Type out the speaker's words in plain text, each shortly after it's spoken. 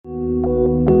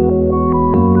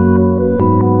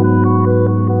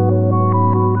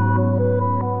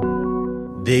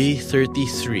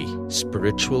33.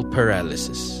 Spiritual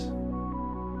Paralysis.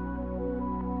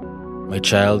 My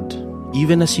child,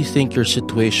 even as you think your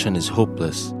situation is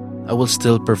hopeless, I will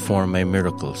still perform my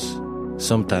miracles.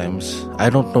 Sometimes, I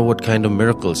don't know what kind of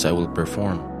miracles I will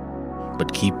perform,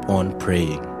 but keep on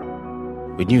praying.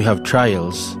 When you have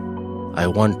trials, I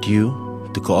want you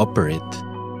to cooperate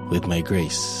with my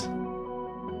grace.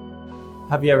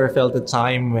 Have you ever felt a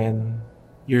time when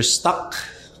you're stuck?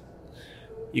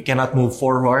 You cannot move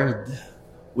forward.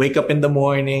 Wake up in the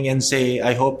morning and say,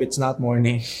 I hope it's not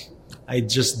morning. I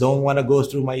just don't want to go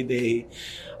through my day.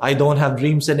 I don't have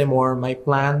dreams anymore. My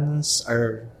plans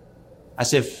are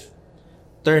as if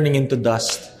turning into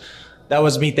dust. That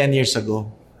was me 10 years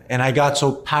ago. And I got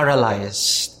so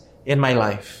paralyzed in my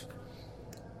life.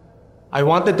 I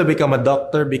wanted to become a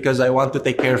doctor because I want to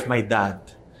take care of my dad.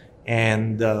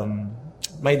 And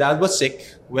my dad was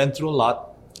sick, went through a lot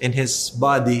in his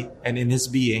body and in his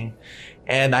being.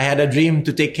 And I had a dream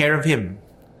to take care of him.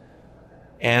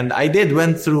 And I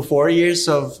went through 4 years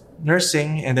of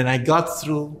nursing, and then I got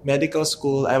through medical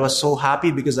school. I was so happy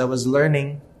because I was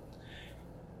learning.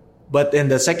 But in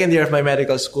the second year of my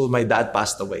medical school, my dad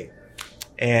passed away.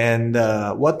 And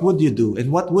what would you do?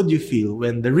 And what would you feel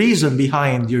when the reason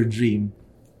behind your dream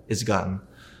is gone?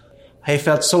 I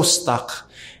felt so stuck.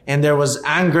 And there was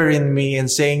anger in me and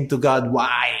saying to God,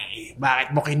 why?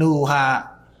 Bakit mo kinuha?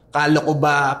 Kala ko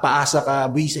ba, paasa ka,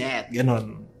 biset,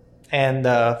 ganon. And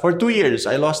for 2 years,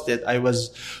 I lost it. I was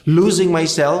losing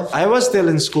myself. I was still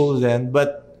in school then,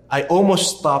 but I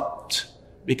almost stopped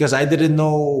because I didn't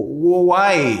know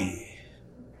why.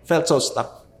 Felt so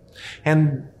stuck.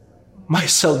 And my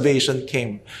salvation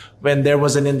came when there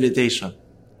was an invitation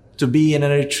to be in a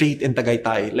retreat in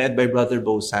Tagaytay led by Brother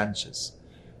Bo Sanchez.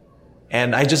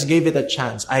 And I just gave it a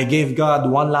chance. I gave God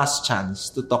one last chance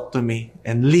to talk to me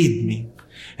and lead me.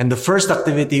 And the first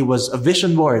activity was a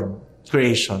vision board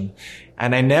creation.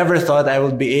 And I never thought I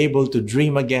would be able to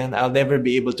dream again. I'll never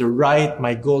be able to write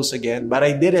my goals again. But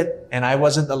I did it, and I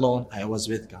wasn't alone. I was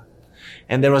with God.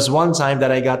 And there was one time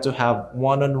that I got to have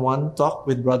one-on-one talk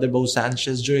with Brother Bo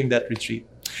Sanchez during that retreat.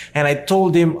 And I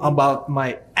told him about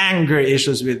my anger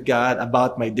issues with God,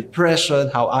 about my depression,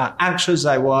 how anxious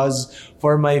I was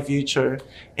for my future.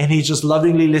 And he just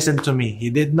lovingly listened to me. He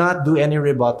did not do any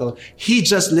rebuttal. He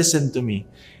just listened to me.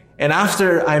 And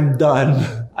after I'm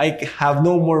done, I have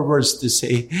no more words to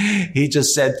say. He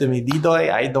just said to me,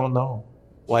 Didoy, I don't know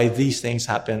why these things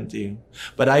happen to you,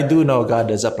 but I do know God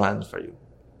has a plan for you.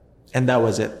 And that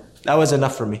was it. That was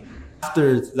enough for me.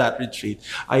 After that retreat,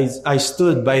 I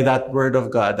stood by that word of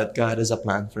God that God has a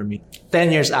plan for me.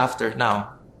 10 years after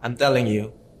now, I'm telling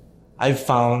you, I've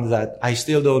found that I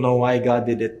still don't know why God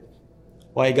did it,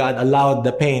 why God allowed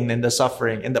the pain and the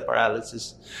suffering and the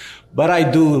paralysis. But I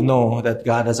do know that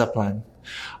God has a plan.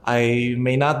 I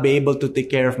may not be able to take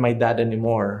care of my dad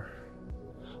anymore,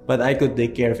 but I could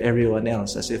take care of everyone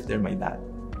else as if they're my dad.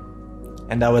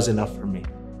 And that was enough for me.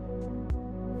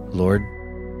 Lord,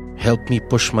 help me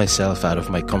push myself out of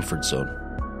my comfort zone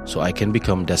so I can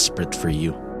become desperate for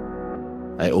you.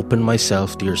 I open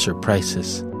myself to your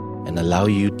surprises and allow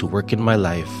you to work in my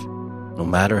life, no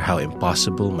matter how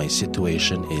impossible my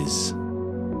situation is.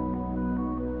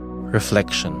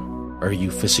 Reflection. Are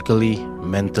you physically,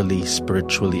 mentally,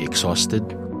 spiritually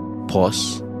exhausted?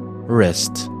 Pause,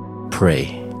 rest, pray.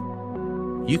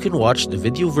 You can watch the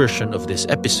video version of this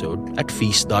episode at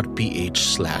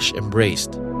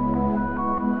feast.ph/embraced.